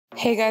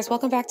Hey guys,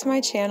 welcome back to my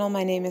channel.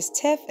 My name is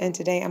Tiff and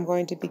today I'm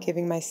going to be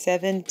giving my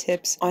 7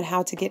 tips on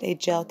how to get a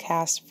gel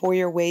cast for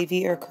your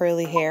wavy or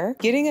curly hair.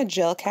 Getting a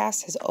gel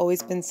cast has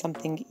always been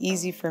something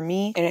easy for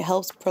me and it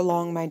helps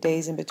prolong my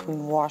days in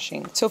between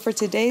washing. So for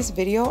today's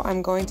video,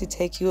 I'm going to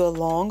take you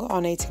along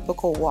on a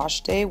typical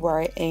wash day where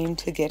I aim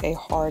to get a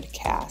hard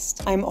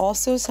cast. I'm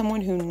also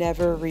someone who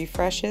never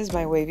refreshes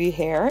my wavy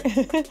hair,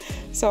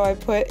 so I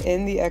put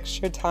in the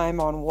extra time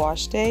on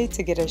wash day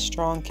to get a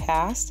strong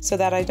cast so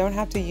that I don't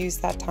have to use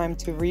that time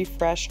to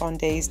refresh on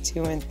days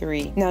 2 and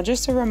 3. Now,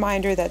 just a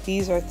reminder that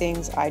these are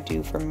things I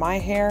do for my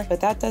hair,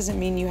 but that doesn't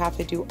mean you have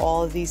to do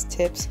all of these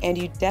tips, and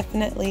you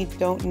definitely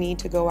don't need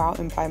to go out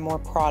and buy more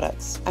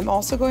products. I'm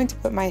also going to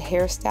put my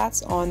hair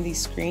stats on the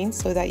screen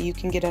so that you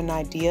can get an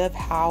idea of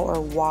how or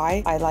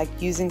why I like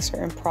using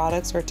certain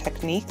products or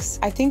techniques.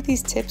 I think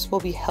these tips will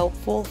be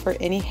helpful for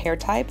any hair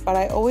type, but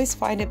I always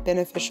find it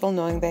beneficial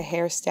knowing the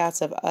hair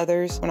stats of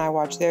others when I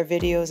watch their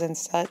videos and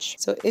such.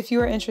 So if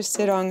you are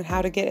interested on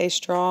how to get a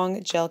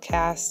strong gel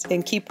cast,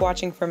 then keep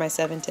watching for my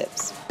 7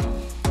 tips.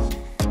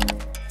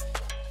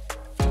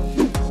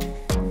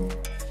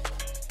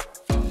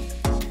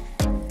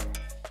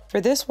 For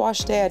this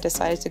wash day, I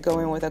decided to go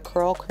in with a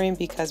curl cream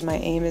because my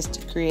aim is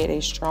to create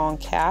a strong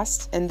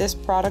cast, and this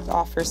product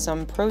offers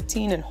some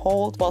protein and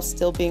hold while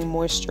still being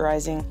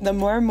moisturizing. The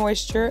more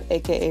moisture,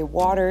 aka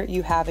water,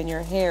 you have in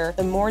your hair,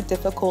 the more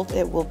difficult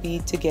it will be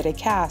to get a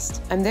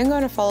cast. I'm then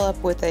going to follow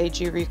up with a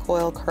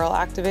G-Recoil curl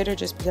activator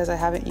just because I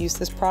haven't used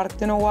this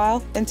product in a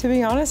while, and to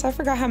be honest, I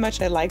forgot how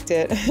much I liked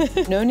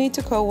it. No need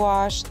to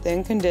co-wash,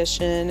 then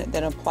condition,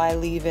 then apply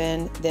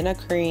leave-in, then a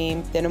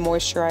cream, then a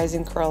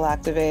moisturizing curl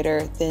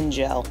activator, then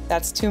gel.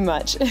 That's too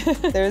much.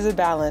 There's a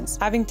balance.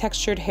 Having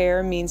textured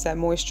hair means that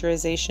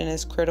moisturization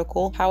is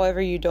critical. However,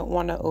 you don't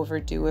want to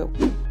overdo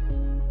it.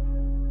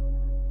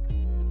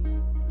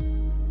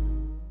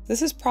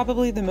 This is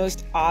probably the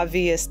most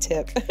obvious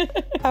tip.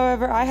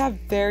 However, I have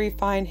very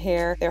fine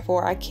hair,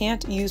 therefore I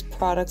can't use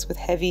products with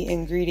heavy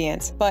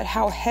ingredients. But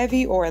how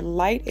heavy or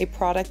light a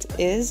product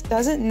is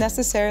doesn't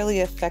necessarily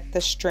affect the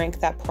strength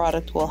that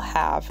product will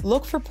have.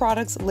 Look for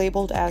products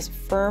labeled as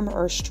firm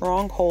or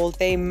strong hold.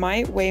 They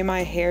might weigh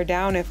my hair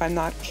down if I'm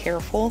not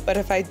careful, but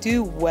if I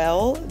do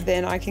well,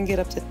 then I can get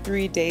up to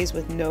 3 days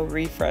with no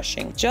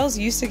refreshing. Gels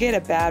used to get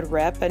a bad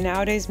rep, but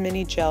nowadays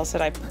many gels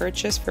that I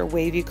purchase for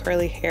wavy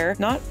curly hair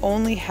not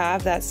only have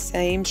that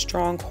same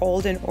strong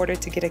hold in order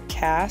to get a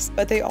cast,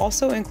 but they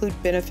also include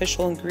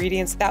beneficial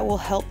ingredients that will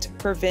help to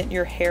prevent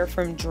your hair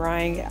from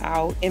drying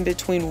out in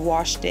between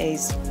wash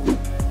days.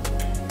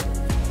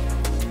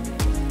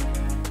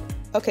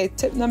 Okay,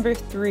 tip number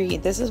 3.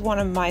 This is one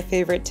of my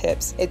favorite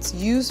tips. It's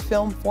use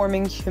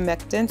film-forming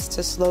humectants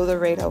to slow the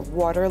rate of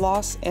water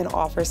loss and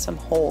offer some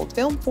hold.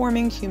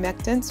 Film-forming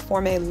humectants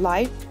form a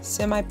light,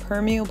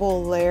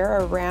 semi-permeable layer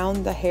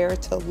around the hair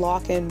to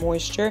lock in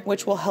moisture,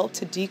 which will help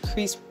to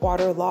decrease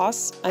water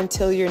loss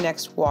until your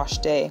next wash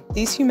day.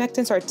 These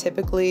humectants are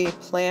typically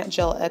plant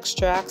gel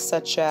extracts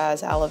such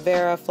as aloe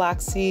vera,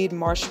 flaxseed,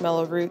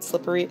 marshmallow root,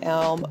 slippery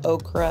elm,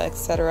 okra,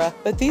 etc.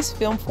 But these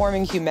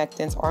film-forming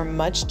humectants are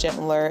much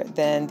gentler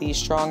than the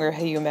stronger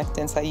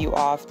humectants that you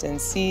often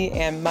see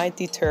and might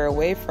deter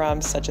away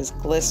from, such as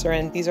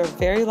glycerin. These are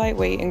very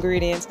lightweight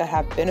ingredients that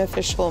have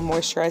beneficial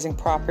moisturizing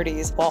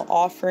properties while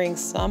offering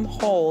some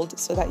hold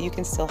so that you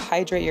can still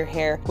hydrate your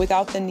hair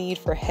without the need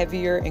for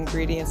heavier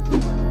ingredients.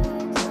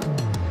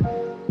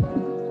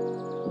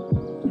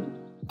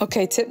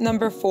 Okay, tip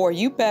number 4,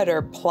 you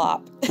better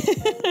plop.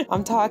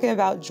 I'm talking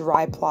about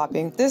dry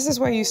plopping. This is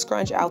where you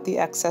scrunch out the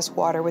excess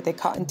water with a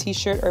cotton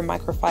t-shirt or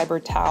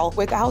microfiber towel.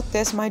 Without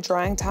this, my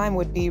drying time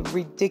would be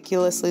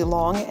ridiculously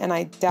long and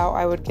I doubt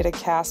I would get a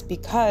cast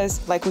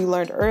because, like we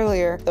learned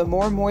earlier, the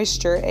more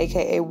moisture,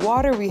 aka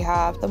water we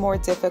have, the more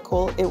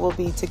difficult it will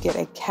be to get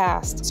a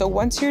cast. So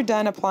once you're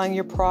done applying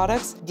your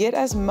products, get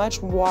as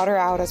much water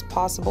out as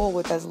possible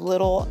with as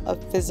little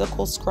of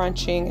physical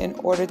scrunching in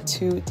order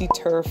to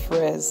deter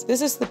frizz.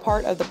 This is the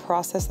part of the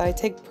process that I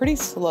take pretty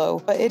slow,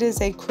 but it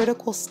is a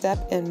critical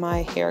step in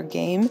my hair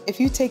game. If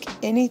you take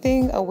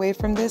anything away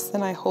from this,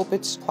 then I hope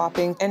it's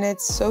plopping, and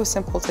it's so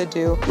simple to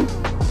do.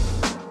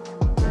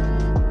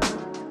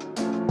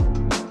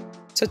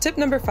 So tip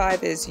number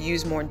 5 is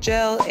use more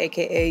gel,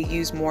 aka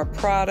use more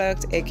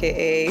product,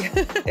 aka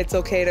it's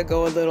okay to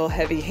go a little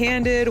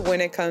heavy-handed when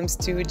it comes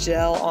to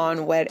gel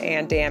on wet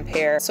and damp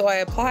hair. So I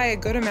apply a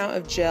good amount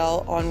of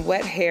gel on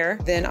wet hair,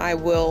 then I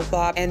will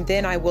plop, and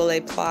then I will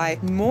apply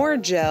more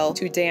gel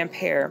to damp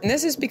hair. And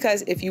this is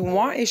because if you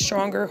want a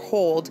stronger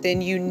hold,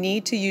 then you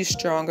need to use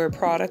stronger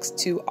products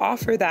to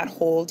offer that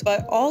hold,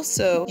 but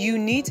also you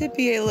need to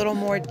be a little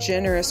more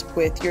generous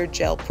with your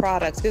gel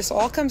products. This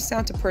all comes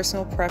down to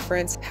personal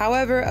preference.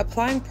 However, However,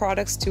 applying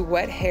products to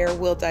wet hair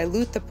will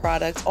dilute the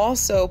product.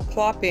 Also,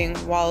 plopping,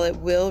 while it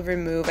will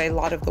remove a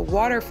lot of the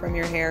water from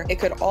your hair, it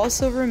could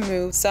also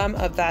remove some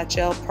of that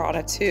gel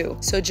product too.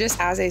 So just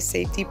as a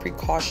safety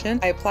precaution,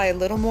 I apply a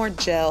little more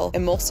gel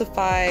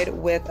emulsified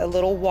with a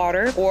little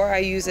water, or I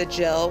use a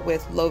gel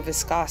with low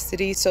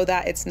viscosity so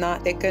that it's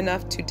not thick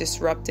enough to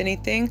disrupt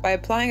anything. By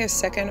applying a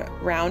second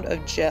round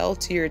of gel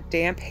to your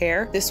damp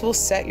hair, this will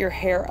set your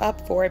hair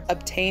up for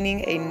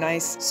obtaining a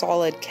nice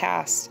solid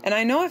cast. And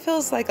I know it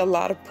feels like a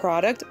lot of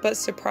product, but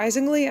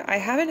surprisingly, I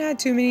haven't had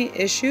too many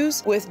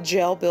issues with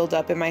gel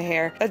buildup in my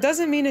hair. That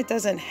doesn't mean it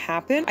doesn't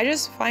happen. I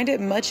just find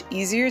it much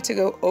easier to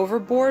go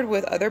overboard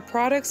with other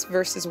products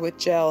versus with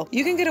gel.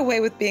 You can get away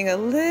with being a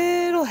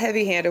little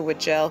heavy-handed with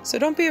gel, so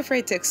don't be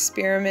afraid to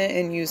experiment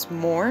and use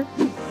more.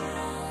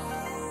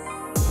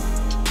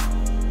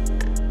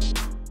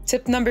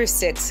 Tip number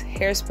 6,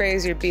 hairspray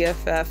is your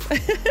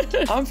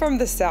BFF. I'm from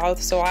the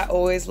South, so I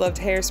always loved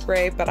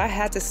hairspray, but I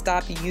had to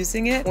stop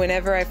using it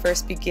whenever I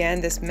first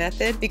began this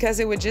method because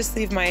it would just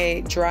leave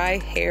my dry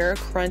hair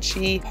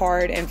crunchy,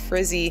 hard, and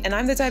frizzy. And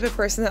I'm the type of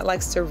person that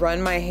likes to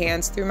run my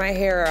hands through my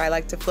hair, or I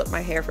like to flip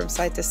my hair from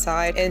side to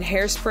side, and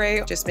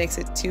hairspray just makes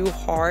it too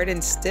hard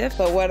and stiff.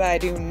 But what I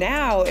do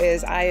now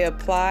is I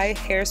apply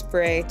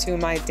hairspray to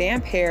my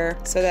damp hair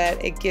so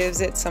that it gives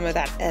it some of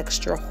that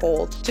extra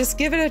hold. Just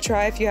give it a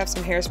try if you have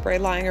some hairspray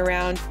lying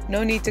around.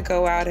 No need to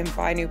go out and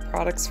buy new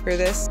products for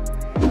this.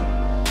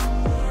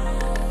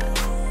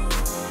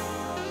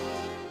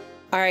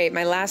 All right,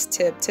 my last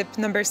tip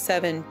number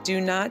 7,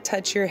 do not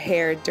touch your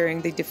hair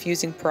during the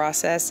diffusing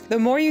process. The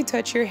more you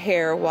touch your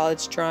hair while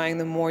it's drying,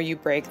 the more you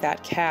break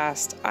that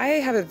cast. I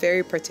have a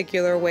very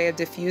particular way of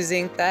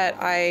diffusing that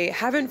I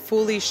haven't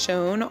fully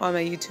shown on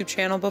my YouTube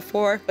channel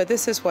before, but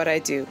this is what I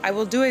do. I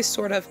will do a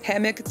sort of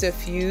hammock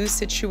diffuse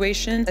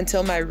situation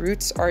until my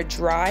roots are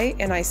dry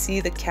and I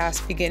see the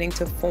cast beginning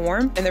to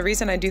form. And the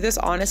reason I do this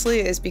honestly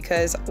is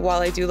because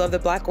while I do love the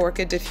Black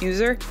Orchid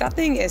diffuser, that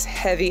thing is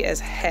heavy as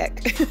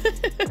heck.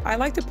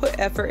 I like to put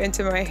effort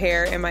into my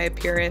hair and my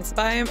appearance,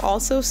 but I am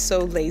also so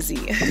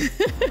lazy.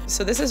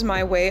 So this is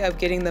my way of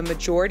getting the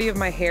majority of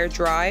my hair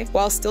dry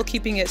while still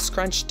keeping it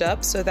scrunched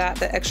up so that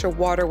the extra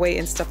water weight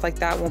and stuff like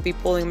that won't be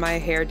pulling my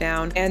hair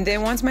down. And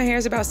then once my hair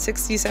is about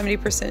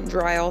 60-70%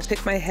 dry, I'll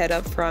pick my head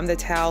up from the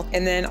towel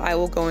and then I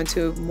will go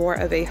into more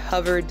of a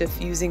hover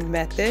diffusing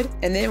method.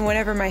 And then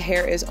whenever my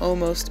hair is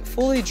almost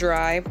fully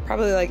dry,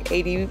 probably like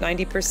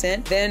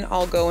 80-90%, then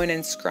I'll go in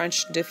and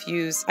scrunch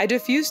diffuse. I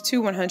diffuse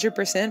to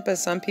 100%, but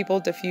some people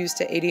diffuse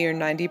to 80 or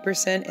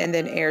 90% and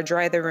then air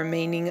dry the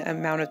remaining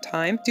amount of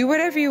time. Do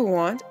whatever you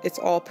want. It's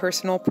all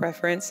personal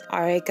preference.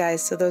 All right,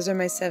 guys, so those are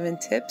my 7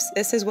 tips.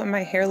 This is what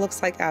my hair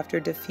looks like after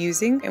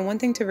diffusing. And one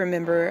thing to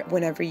remember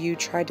whenever you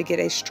try to get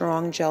a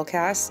strong gel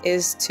cast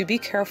is to be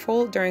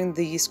careful during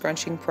the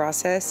scrunching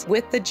process.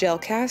 With the gel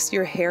cast,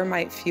 your hair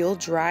might feel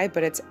dry,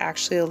 but it's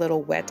actually a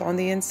little wet on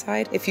the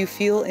inside. If you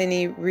feel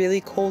any really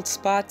cold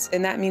spots,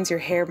 then that means your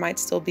hair might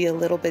still be a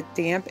little bit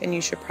damp and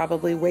you should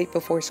probably wait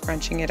before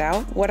scrunching it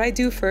out. What I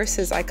do first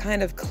is I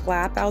kind of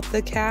clap out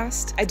the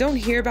cast. I don't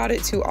hear about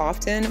it too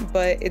often,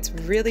 but it's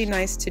really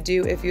nice to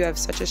do if you have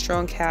such a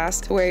strong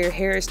cast to where your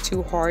hair is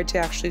too hard to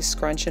actually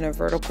scrunch in a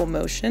vertical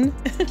motion.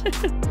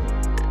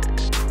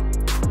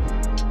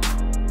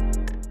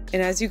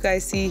 And as you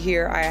guys see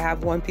here, I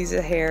have one piece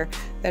of hair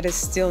that is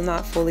still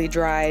not fully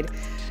dried.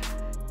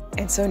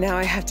 And so now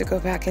I have to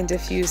go back and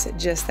diffuse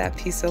just that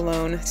piece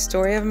alone.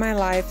 Story of my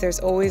life, there's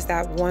always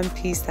that one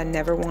piece that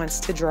never wants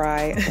to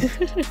dry.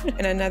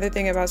 And another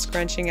thing about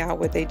scrunching out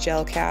with a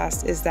gel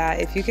cast is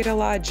that if you get a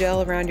lot of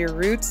gel around your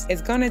roots,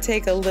 it's gonna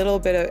take a little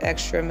bit of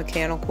extra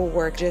mechanical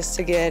work just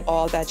to get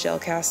all that gel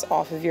cast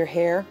off of your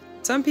hair.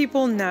 Some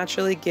people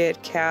naturally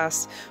get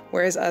casts,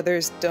 whereas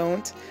others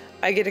don't.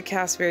 I get a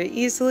cast very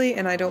easily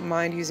and I don't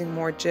mind using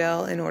more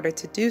gel in order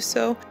to do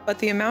so, but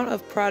the amount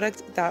of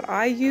product that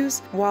I use,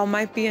 while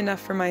might be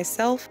enough for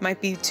myself, might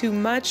be too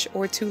much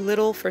or too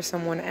little for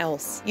someone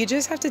else. You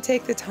just have to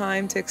take the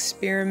time to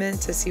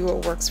experiment to see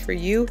what works for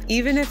you,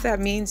 even if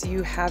that means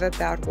you have a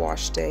bad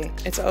wash day.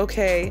 It's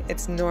okay,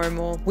 it's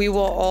normal. We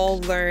will all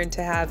learn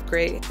to have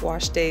great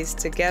wash days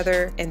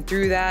together, and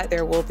through that,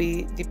 there will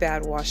be the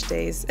bad wash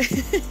days.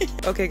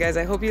 Okay guys,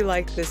 I hope you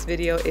liked this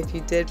video. If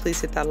you did, please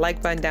hit that like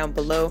button down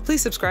below.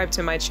 Please subscribe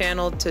to my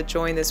channel to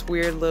join this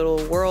weird little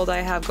world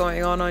I have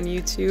going on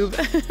YouTube.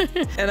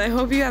 And I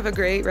hope you have a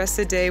great rest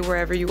of the day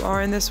wherever you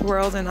are in this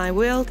world, and I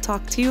will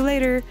talk to you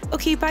later.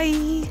 Okay,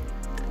 bye!